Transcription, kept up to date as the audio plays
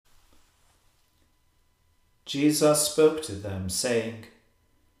Jesus spoke to them, saying,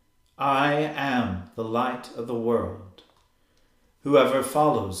 I am the light of the world. Whoever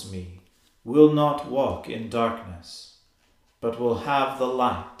follows me will not walk in darkness, but will have the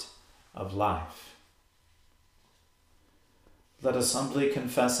light of life. Let us humbly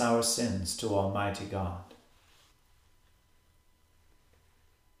confess our sins to Almighty God.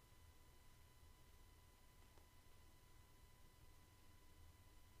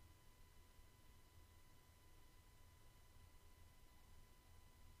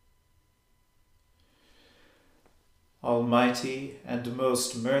 Almighty and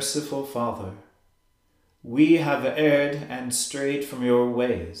most merciful Father, we have erred and strayed from your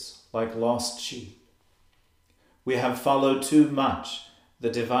ways like lost sheep. We have followed too much the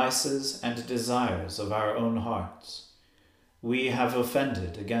devices and desires of our own hearts. We have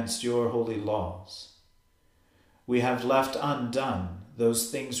offended against your holy laws. We have left undone those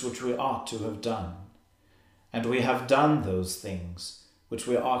things which we ought to have done, and we have done those things which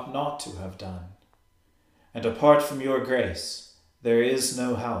we ought not to have done. And apart from your grace, there is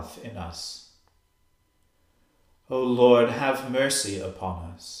no health in us. O Lord, have mercy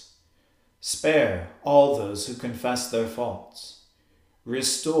upon us. Spare all those who confess their faults.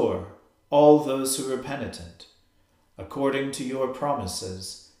 Restore all those who are penitent, according to your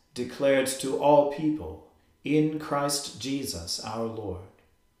promises declared to all people in Christ Jesus our Lord.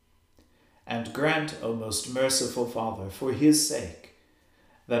 And grant, O most merciful Father, for his sake,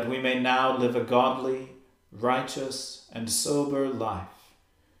 that we may now live a godly, righteous, and sober life,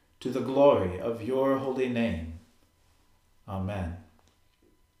 to the glory of your holy name. Amen.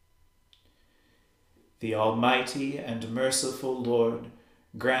 The Almighty and merciful Lord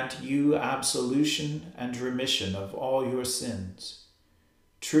grant you absolution and remission of all your sins,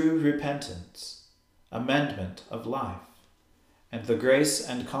 true repentance, amendment of life, and the grace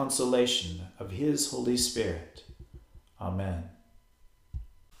and consolation of his Holy Spirit. Amen.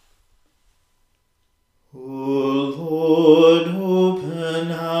 O Lord,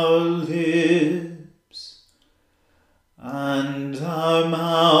 open our lips, and our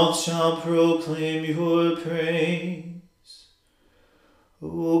mouth shall proclaim your praise.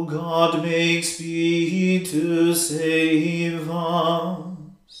 O God, make speed to save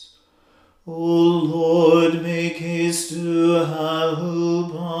us. O Lord, make haste to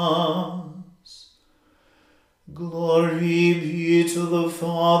help us. Glory be to the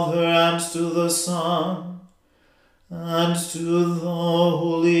Father, and to the Son, and to the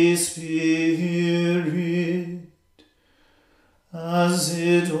Holy Spirit, as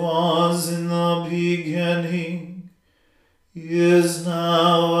it was in the beginning, is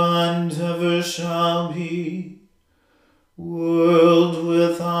now, and ever shall be, world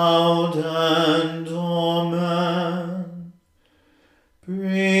without end. Amen.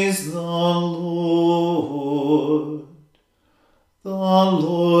 Praise the Lord. The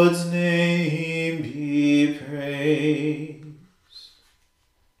Lord's name be praised.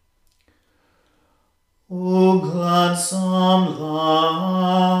 O gladsome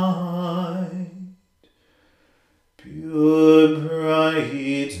light, pure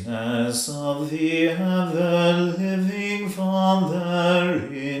brightness of the ever-living Father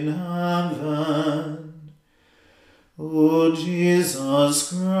in heaven, O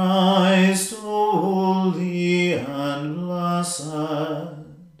Jesus Christ, holy and blessed,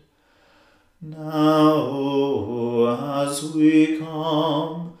 now as we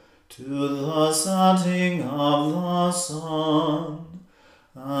come to the setting of the sun,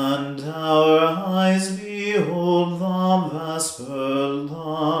 and our eyes behold the vesper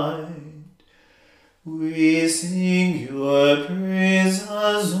light, we sing your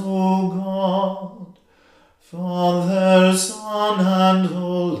praises, O God, Father, Son, and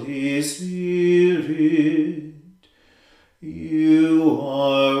Holy Spirit. You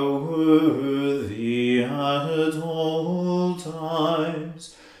are worthy at all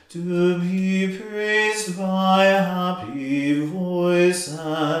times to be praised by happy voices.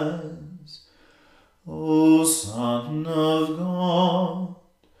 O Son of God,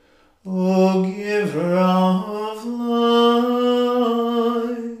 O Giver of life,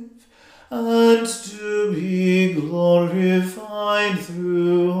 and to be glorified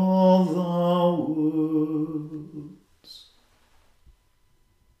through all the worlds.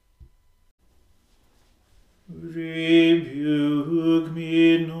 Rebuke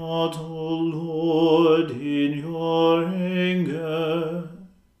me not, O Lord, in your anger,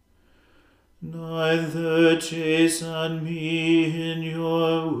 neither chasten me in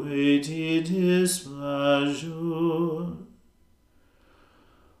your weighty displeasure.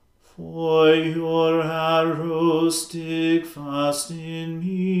 For your arrows stick fast in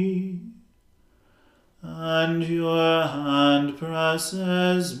me, and your hand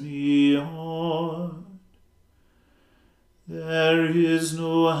presses me on. There is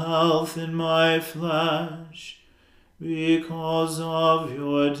no health in my flesh because of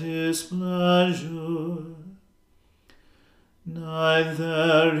your displeasure.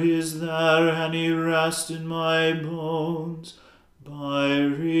 Neither is there any rest in my bones by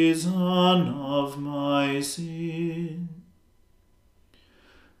reason of my sin.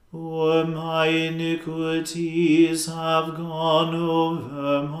 For my iniquities have gone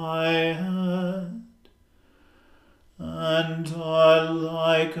over my head, and are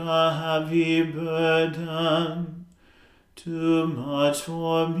like a heavy burden, too much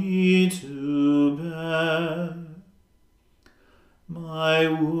for me to bear. My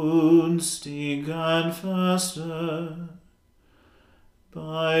wounds stink and fester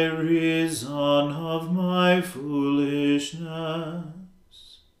by reason of my foolishness.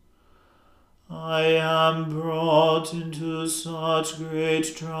 I am brought into such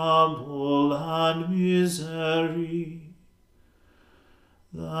great trouble and misery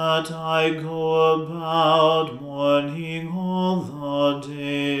that I go about mourning all the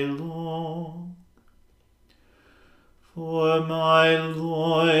day long. For my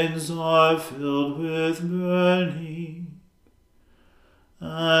loins are filled with burning,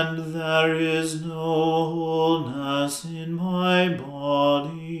 and there is no wholeness in my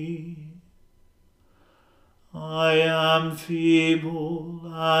body. I am feeble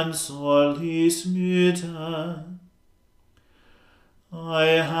and sorely smitten. I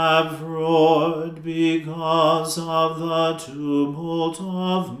have roared because of the tumult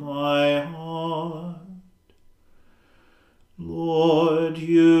of my heart. Lord,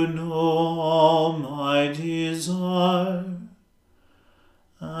 you know all my desire,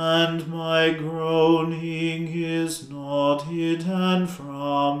 and my groaning is not hidden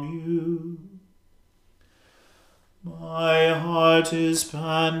from you. My heart is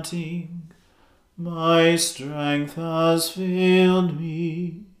panting, my strength has failed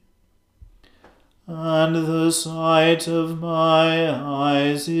me, and the sight of my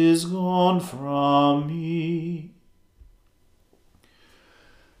eyes is gone from me.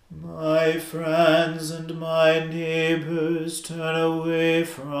 My friends and my neighbors turn away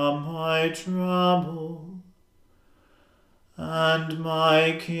from my trouble, and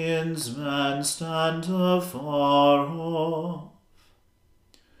my kinsmen stand afar off.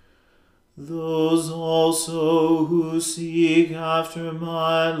 Those also who seek after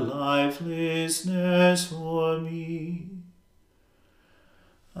my life lay snares for me,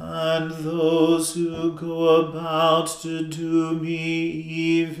 and those who go about to do me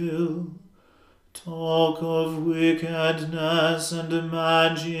evil talk of wickedness and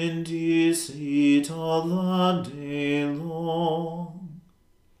imagine deceit all the day long.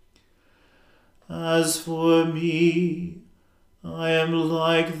 As for me, I am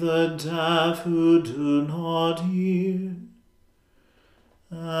like the deaf who do not hear,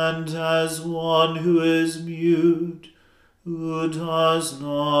 and as one who is mute, who does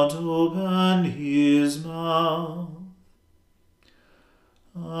not open his mouth.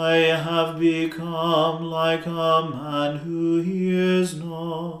 I have become like a man who hears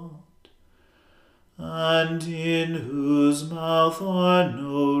not, and in whose mouth are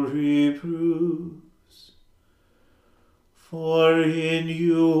no reproofs. For in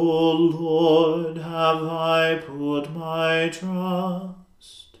you, O Lord, have I put my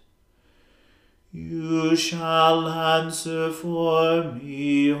trust. You shall answer for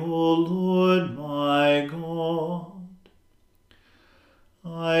me, O Lord my God.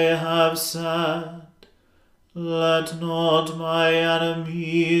 I have said, let not my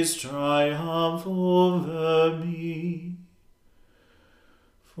enemies triumph over me.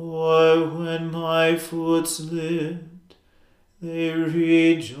 For when my foot slipped, they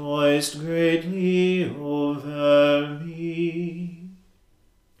rejoiced greatly over me.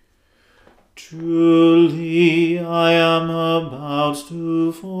 Truly I am about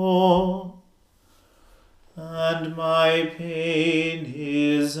to fall, and my pain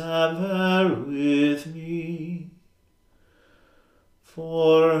is ever with me.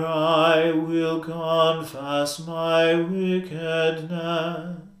 For I will confess my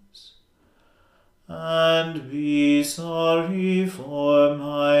wickedness, and be sorry for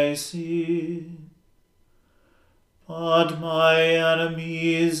my sin. But my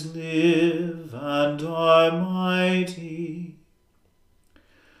enemies live and are mighty,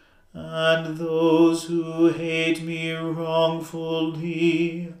 and those who hate me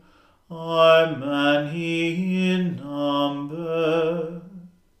wrongfully are many in number.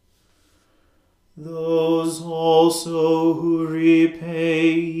 Those also who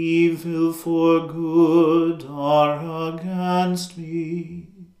repay evil for good are against me,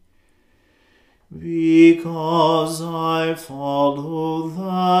 because I follow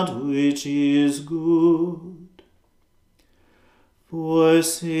that which is good.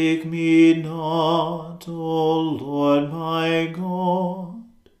 Forsake me not, O Lord my God.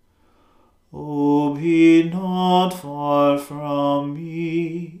 O be not far from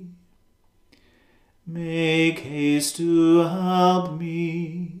me. Make haste to help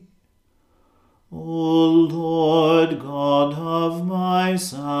me, O Lord God of my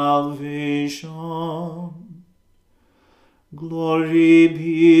salvation. Glory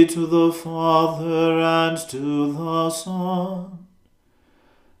be to the Father and to the Son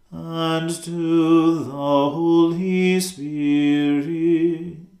and to the Holy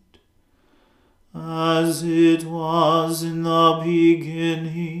Spirit, as it was in the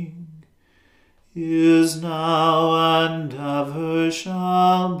beginning, is now, and ever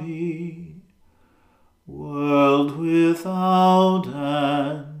shall be, world without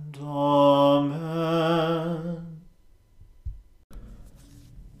end. Amen.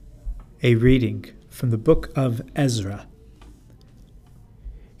 A reading from the book of Ezra.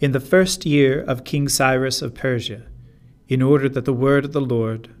 In the first year of King Cyrus of Persia, in order that the word of the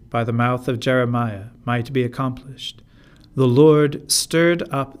Lord by the mouth of Jeremiah might be accomplished, the Lord stirred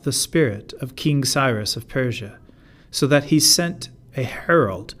up the spirit of King Cyrus of Persia, so that he sent a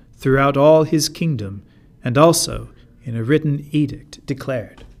herald throughout all his kingdom, and also in a written edict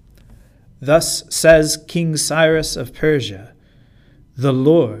declared, "Thus says King Cyrus of Persia, the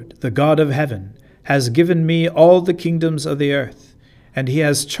Lord, the God of heaven, has given me all the kingdoms of the earth, and he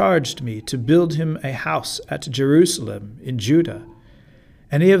has charged me to build him a house at Jerusalem in Judah.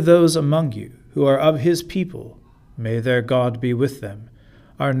 Any of those among you who are of his people, may their God be with them,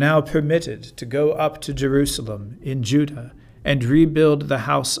 are now permitted to go up to Jerusalem in Judah and rebuild the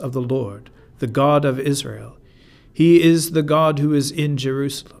house of the Lord, the God of Israel. He is the God who is in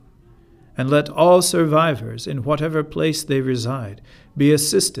Jerusalem. And let all survivors in whatever place they reside be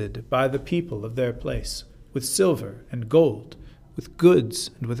assisted by the people of their place with silver and gold, with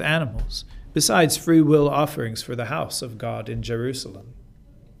goods and with animals, besides free will offerings for the house of God in Jerusalem."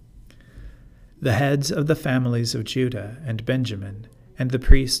 The heads of the families of Judah and Benjamin, and the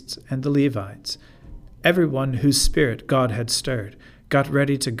priests and the Levites, everyone whose spirit God had stirred, got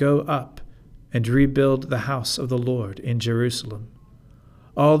ready to go up and rebuild the house of the Lord in Jerusalem.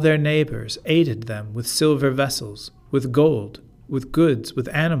 All their neighbors aided them with silver vessels, with gold, with goods, with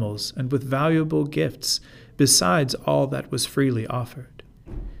animals, and with valuable gifts, besides all that was freely offered.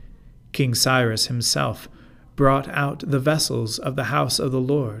 King Cyrus himself brought out the vessels of the house of the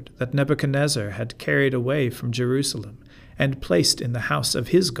Lord that Nebuchadnezzar had carried away from Jerusalem and placed in the house of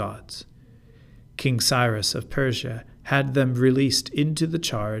his gods. King Cyrus of Persia had them released into the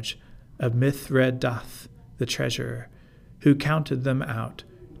charge of Mithredath, the treasurer, who counted them out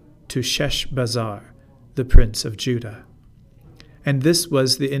to Sheshbazzar, the prince of Judah. And this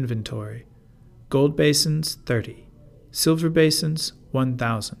was the inventory: gold basins 30, silver basins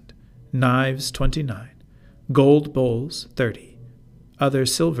 1,000, knives 29, gold bowls 30, other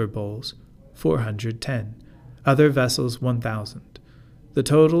silver bowls 410, other vessels 1,000. The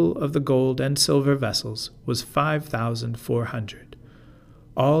total of the gold and silver vessels was 5,400.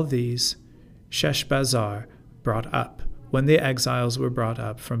 All these Sheshbazzar brought up when the exiles were brought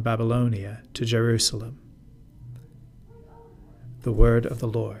up from Babylonia to Jerusalem. The word of the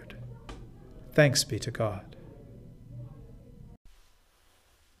Lord. Thanks be to God.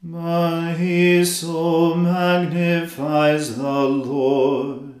 My soul magnifies the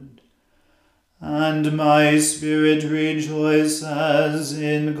Lord, and my spirit rejoices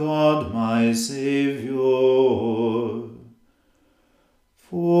in God my Saviour.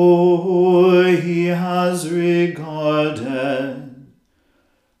 For he has regarded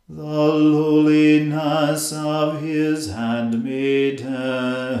the lowliness of his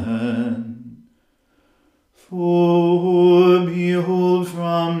handmaiden. For behold,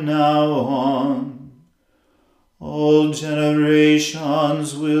 from now on, all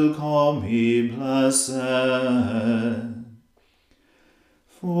generations will call me blessed.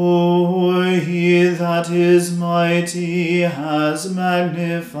 For he that is mighty has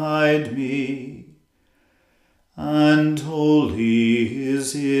magnified me, and holy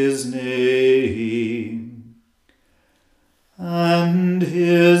is his name. And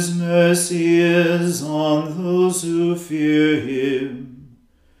his mercy is on those who fear him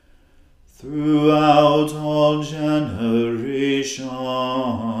throughout all generations.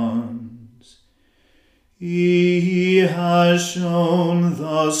 He has shown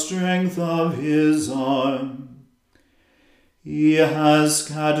the strength of his arm. He has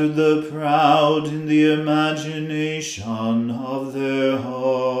scattered the proud in the imagination of their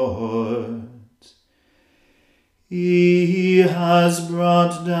hearts. He has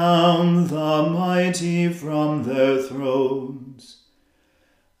brought down the mighty from their thrones,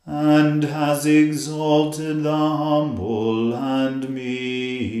 and has exalted the humble and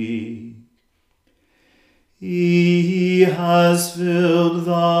meek. He has filled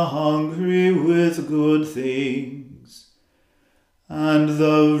the hungry with good things, and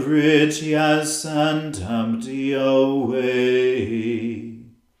the rich he has sent empty away.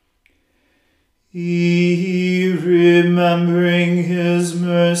 He, remembering his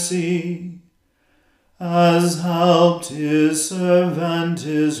mercy, has helped his servant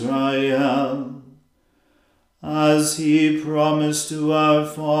Israel, as he promised to our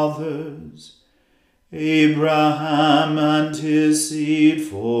fathers, Abraham and his seed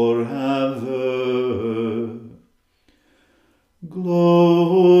forever.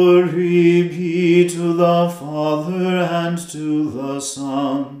 Glory be to the Father and to the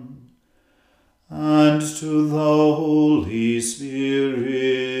Son and to the Holy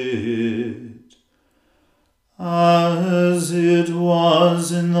Spirit, as it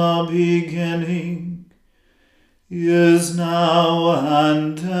was in the beginning, is now,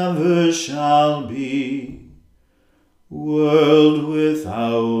 and ever shall be, world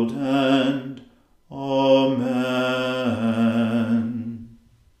without end. Amen.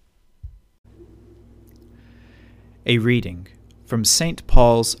 A reading from St.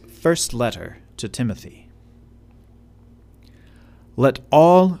 Paul's first letter to Timothy. Let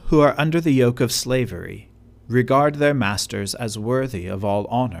all who are under the yoke of slavery regard their masters as worthy of all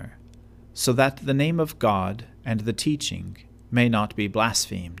honor, so that the name of God and the teaching may not be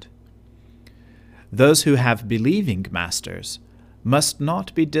blasphemed. Those who have believing masters must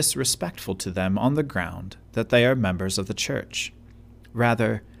not be disrespectful to them on the ground that they are members of the church.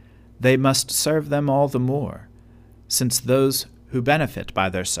 Rather, they must serve them all the more, since those who benefit by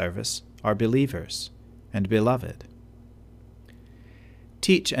their service are believers and beloved.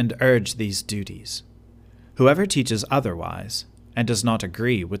 Teach and urge these duties. Whoever teaches otherwise, and does not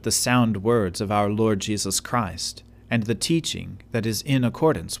agree with the sound words of our Lord Jesus Christ, and the teaching that is in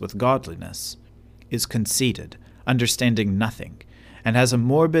accordance with godliness, is conceited, understanding nothing, and has a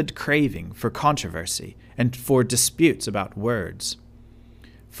morbid craving for controversy and for disputes about words.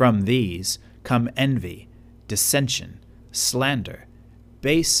 From these come envy, dissension, slander,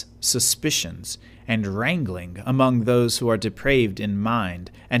 base suspicions, and wrangling among those who are depraved in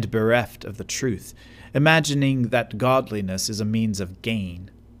mind and bereft of the truth, imagining that godliness is a means of gain.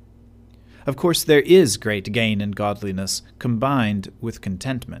 Of course, there is great gain in godliness combined with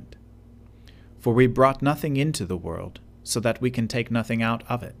contentment. For we brought nothing into the world, so that we can take nothing out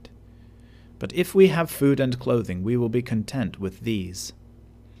of it. But if we have food and clothing, we will be content with these.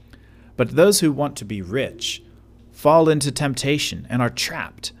 But those who want to be rich fall into temptation and are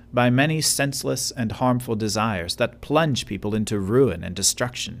trapped by many senseless and harmful desires that plunge people into ruin and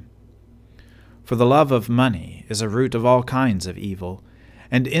destruction. For the love of money is a root of all kinds of evil,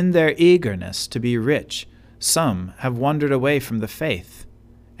 and in their eagerness to be rich, some have wandered away from the faith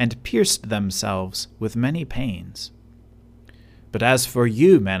and pierced themselves with many pains. But as for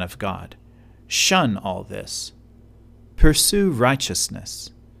you, man of God, shun all this. Pursue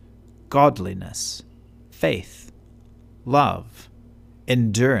righteousness, godliness, faith, love,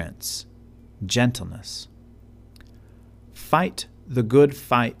 endurance, gentleness. Fight the good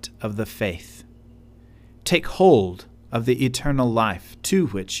fight of the faith. Take hold of the eternal life to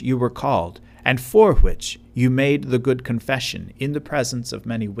which you were called, and for which you made the good confession in the presence of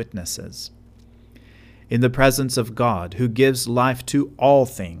many witnesses. In the presence of God, who gives life to all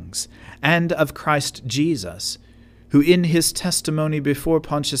things, and of Christ Jesus, who in his testimony before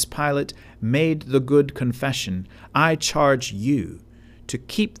Pontius Pilate made the good confession, I charge you to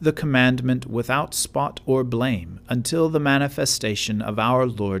keep the commandment without spot or blame until the manifestation of our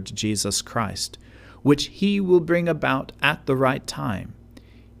Lord Jesus Christ, which he will bring about at the right time.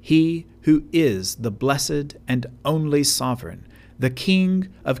 He who is the blessed and only sovereign, the King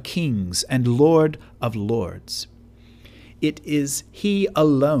of kings and Lord of lords. It is he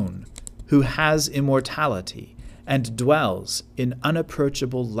alone who has immortality and dwells in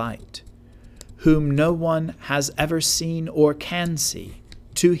unapproachable light, whom no one has ever seen or can see.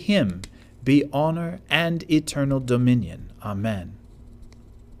 To him be honor and eternal dominion. Amen.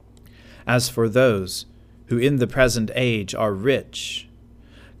 As for those who in the present age are rich,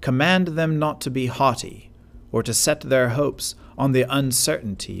 command them not to be haughty, or to set their hopes on the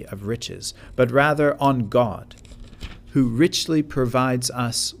uncertainty of riches, but rather on God, who richly provides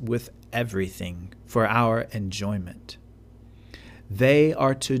us with everything for our enjoyment. They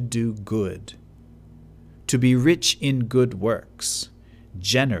are to do good, to be rich in good works,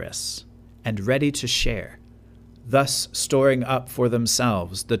 generous, and ready to share, thus storing up for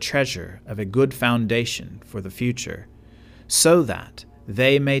themselves the treasure of a good foundation for the future, so that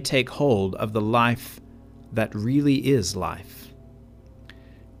they may take hold of the life that really is life.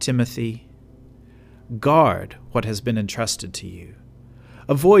 Timothy, guard what has been entrusted to you.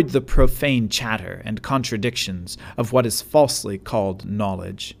 Avoid the profane chatter and contradictions of what is falsely called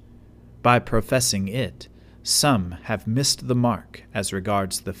knowledge. By professing it, some have missed the mark as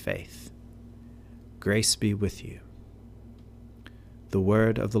regards the faith. Grace be with you. The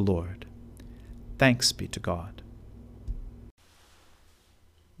word of the Lord. Thanks be to God.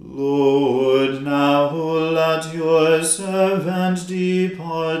 Lord, now let your servant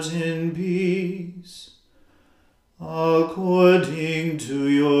depart in peace, according to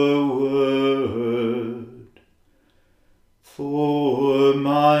your word. For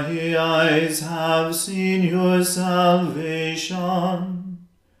my eyes have seen your salvation,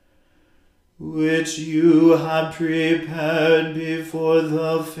 which you have prepared before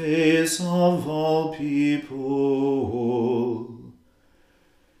the face of all people,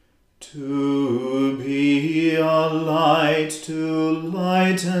 to be a light to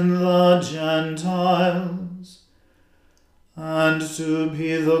lighten the Gentiles, and to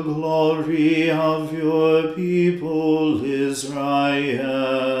be the glory of your people Israel.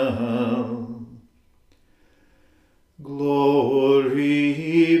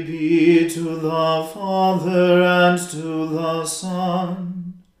 Glory be to the Father and to the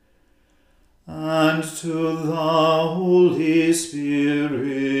Son and to the Holy Spirit,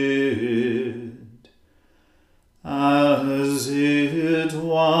 as it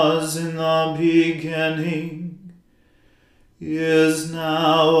was in the beginning, is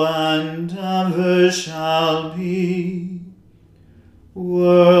now, and ever shall be,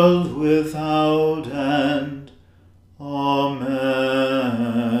 world without end. Amen.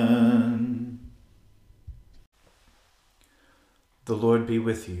 The Lord be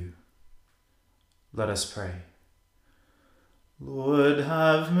with you. Let us pray. Lord,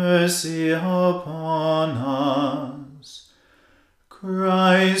 have mercy upon us.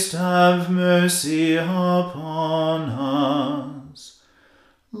 Christ, have mercy upon us.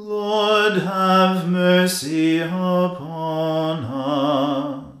 Lord, have mercy upon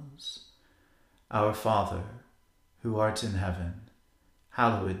us. Our Father, who art in heaven,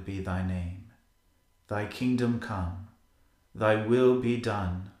 hallowed be thy name. Thy kingdom come, thy will be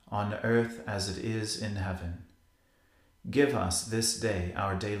done, on earth as it is in heaven. Give us this day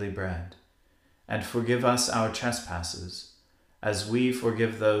our daily bread, and forgive us our trespasses, as we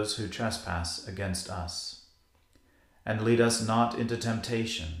forgive those who trespass against us. And lead us not into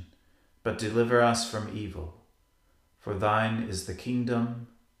temptation, but deliver us from evil. For thine is the kingdom,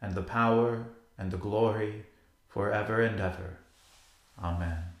 and the power, and the glory, forever and ever.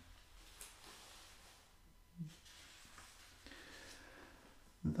 Amen.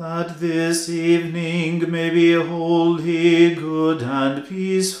 That this evening may be wholly good and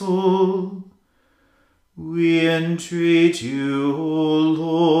peaceful, we entreat you, O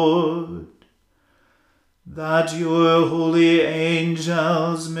Lord, that your holy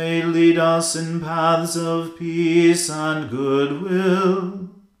angels may lead us in paths of peace and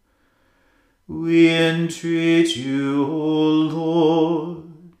goodwill. We entreat you, O Lord,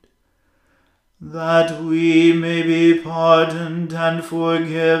 that we may be pardoned and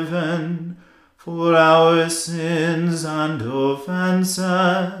forgiven for our sins and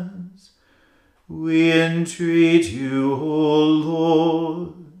offenses. We entreat you, O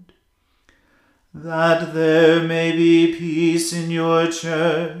Lord, that there may be peace in your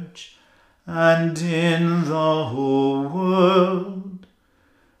church and in the whole world.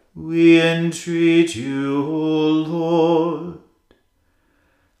 We entreat you, O Lord,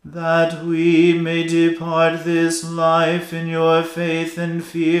 that we may depart this life in your faith and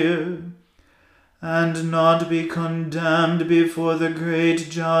fear, and not be condemned before the great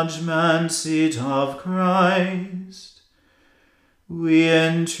judgment seat of Christ. We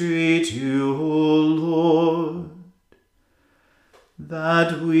entreat you, O Lord,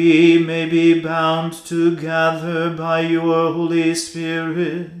 that we may be bound together by your Holy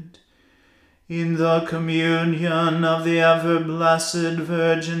Spirit in the communion of the ever-blessed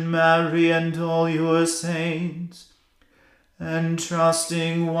Virgin Mary and all your saints,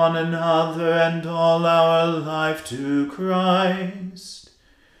 entrusting one another and all our life to Christ.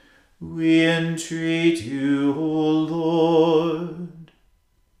 we entreat you, O Lord.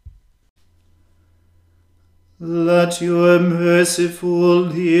 Let your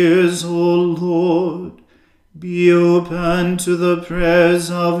merciful ears, O Lord, be open to the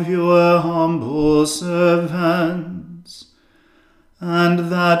prayers of your humble servants,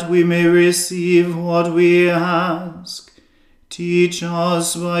 and that we may receive what we ask. Teach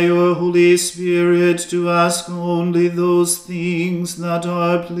us by your Holy Spirit to ask only those things that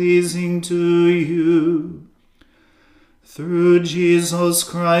are pleasing to you. Through Jesus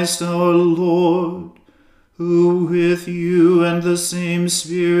Christ our Lord, who with you and the same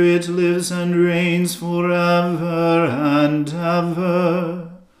Spirit lives and reigns forever and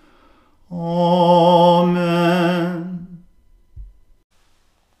ever. Amen.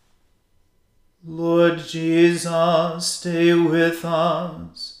 Lord Jesus, stay with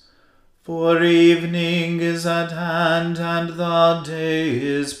us, for evening is at hand and the day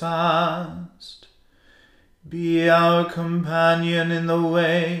is past. Be our companion in the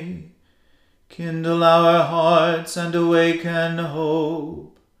way, kindle our hearts and awaken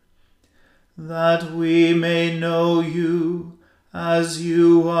hope, that we may know you as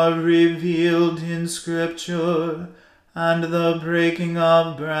you are revealed in Scripture and the breaking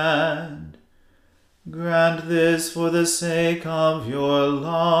of bread. Grant this for the sake of your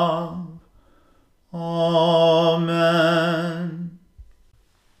love. Amen.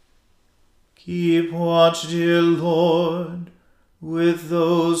 Keep watch, dear Lord, with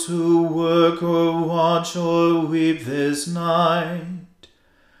those who work or watch or weep this night,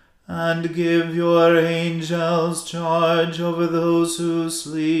 and give your angels charge over those who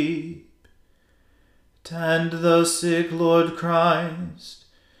sleep. Tend the sick, Lord Christ.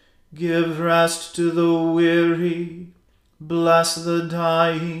 Give rest to the weary. Bless the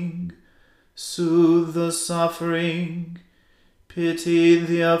dying. Soothe the suffering. Pity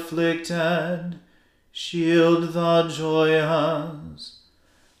the afflicted. Shield the joyous,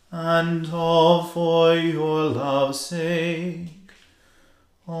 and all for your love's sake.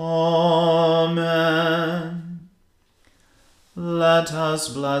 Amen. Let us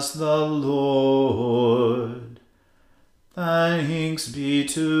bless the Lord. Thanks be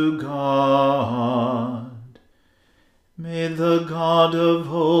to God. May the God of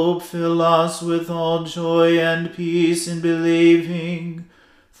hope fill us with all joy and peace in believing,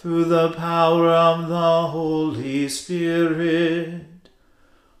 through the power of the Holy Spirit.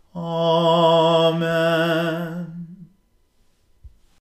 Amen.